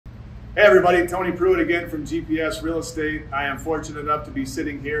Hey everybody, Tony Pruitt again from GPS Real Estate. I am fortunate enough to be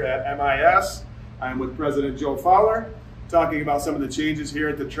sitting here at MIS. I am with President Joe Fowler, talking about some of the changes here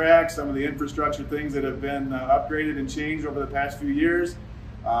at the track, some of the infrastructure things that have been upgraded and changed over the past few years.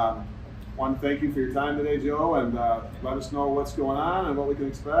 Want to thank you for your time today, Joe, and let us know what's going on and what we can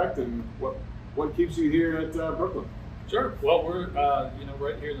expect and what keeps you here at Brooklyn. Sure. Well, we're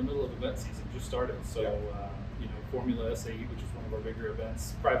right here in the middle of event season, just started. So Formula SAE, which is one of our bigger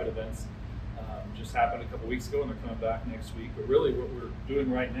events, private events, just happened a couple weeks ago, and they're coming back next week. But really, what we're doing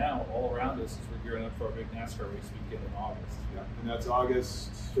right now, all around us, is we're gearing up for our big NASCAR race weekend in August. Yeah, and that's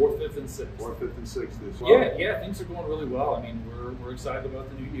August 4th, 5th, and 6th. 4th, 5th, and 6th as well. Yeah, things are going really well. I mean, we're excited about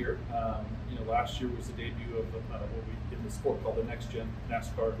the new year. Last year was the debut of what we in the sport called the next gen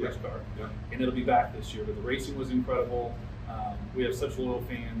NASCAR race car, and it'll be back this year. But the racing was incredible. We have such loyal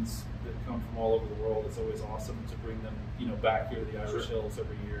fans that come from all over the world. It's always awesome to bring them, back here to the Irish Hills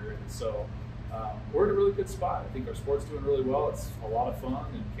every year, and so we're in a really good spot. I think our sport's doing really well. It's a lot of fun,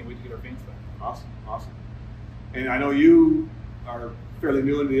 and can't wait to get our fans back. Awesome. And I know you are fairly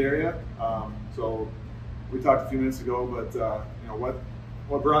new in the area, so we talked a few minutes ago. But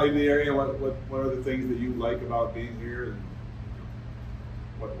what brought you to the area? What are the things that you like about being here, and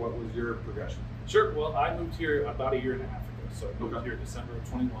what was your progression? Sure. Well, I moved here about a year and a half ago. So I moved here December of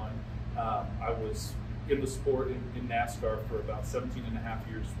 21. I was in the sport in NASCAR for about 17 and a half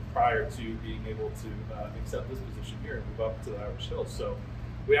years prior to being able to accept this position here and move up to the Irish Hills. So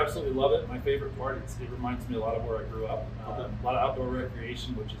we absolutely love it. My favorite part, it reminds me a lot of where I grew up. A lot of outdoor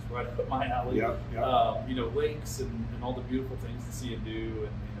recreation, which is right up my alley. Lakes and all the beautiful things to see and do,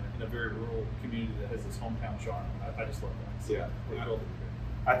 and in a very rural community that has this hometown charm. I just love that. So we're thrilled to be here.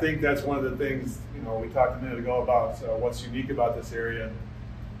 I think that's one of the things, we talked a minute ago about what's unique about this area. And,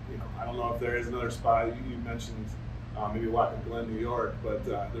 I don't know if there is another spot. You mentioned maybe Watkins Glen, New York, but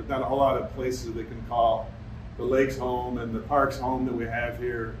there's not a whole lot of places that can call the lakes home and the parks home that we have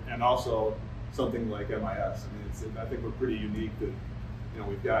here, and also something like MIS. I mean, I think we're pretty unique that,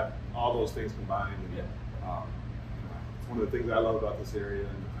 we've got all those things combined. And, it's one of the things I love about this area,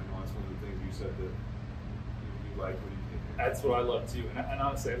 and I know that's one of the things you said that you like when you came here. That's what I love too, and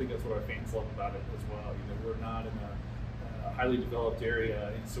honestly, I think that's what our fans love about it as well. We're not in a highly developed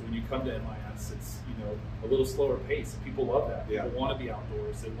area, and so when you come to MIS, it's a little slower pace. People love that. People want to be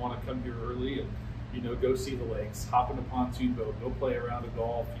outdoors. They want to come here early and go see the lakes, hop in a pontoon boat, go play around a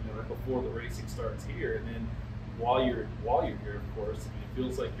golf. Before the racing starts here, and then while you're here, of course, it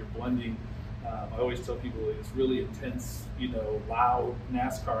feels like you're blending. I always tell people that it's really intense, loud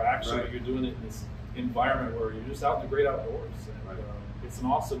NASCAR action. But you're doing it in this environment where you're just out in the great outdoors, and it's an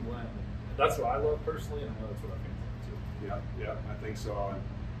awesome blend. And that's what I love personally, and I know that's what I think too. Yeah, I think so.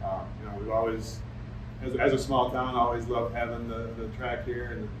 And we've always, as a small town, always loved having the track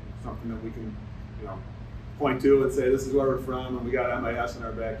here, and something that we can, point to and say this is where we're from, and we got MIS in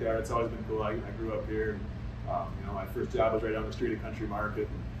our backyard. It's always been cool. I grew up here, and my first job was right down the street at Country Market.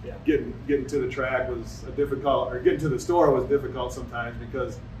 And getting to the track was getting to the store was difficult sometimes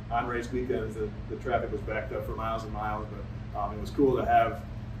because on race weekends the traffic was backed up for miles and miles. But it was cool to have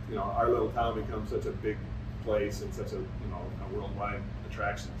our little town become such a big place and such a a worldwide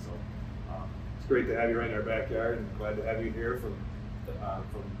attraction. So it's great to have you right in our backyard, and glad to have you here from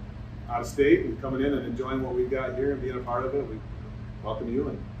out of state and coming in and enjoying what we've got here and being a part of it. We welcome you,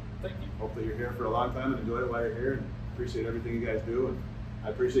 and thank you. Hope that you're here for a long time and enjoy it while you're here, and appreciate everything you guys do. And I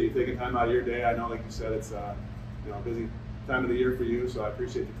appreciate you taking time out of your day. I know, like you said, it's a busy time of the year for you, so I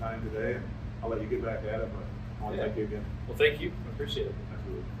appreciate the time today, and I'll let you get back at it. But I want to thank you again. Well, thank you. I appreciate it.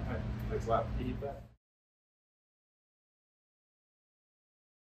 Absolutely. All right. Thanks a lot. You bet.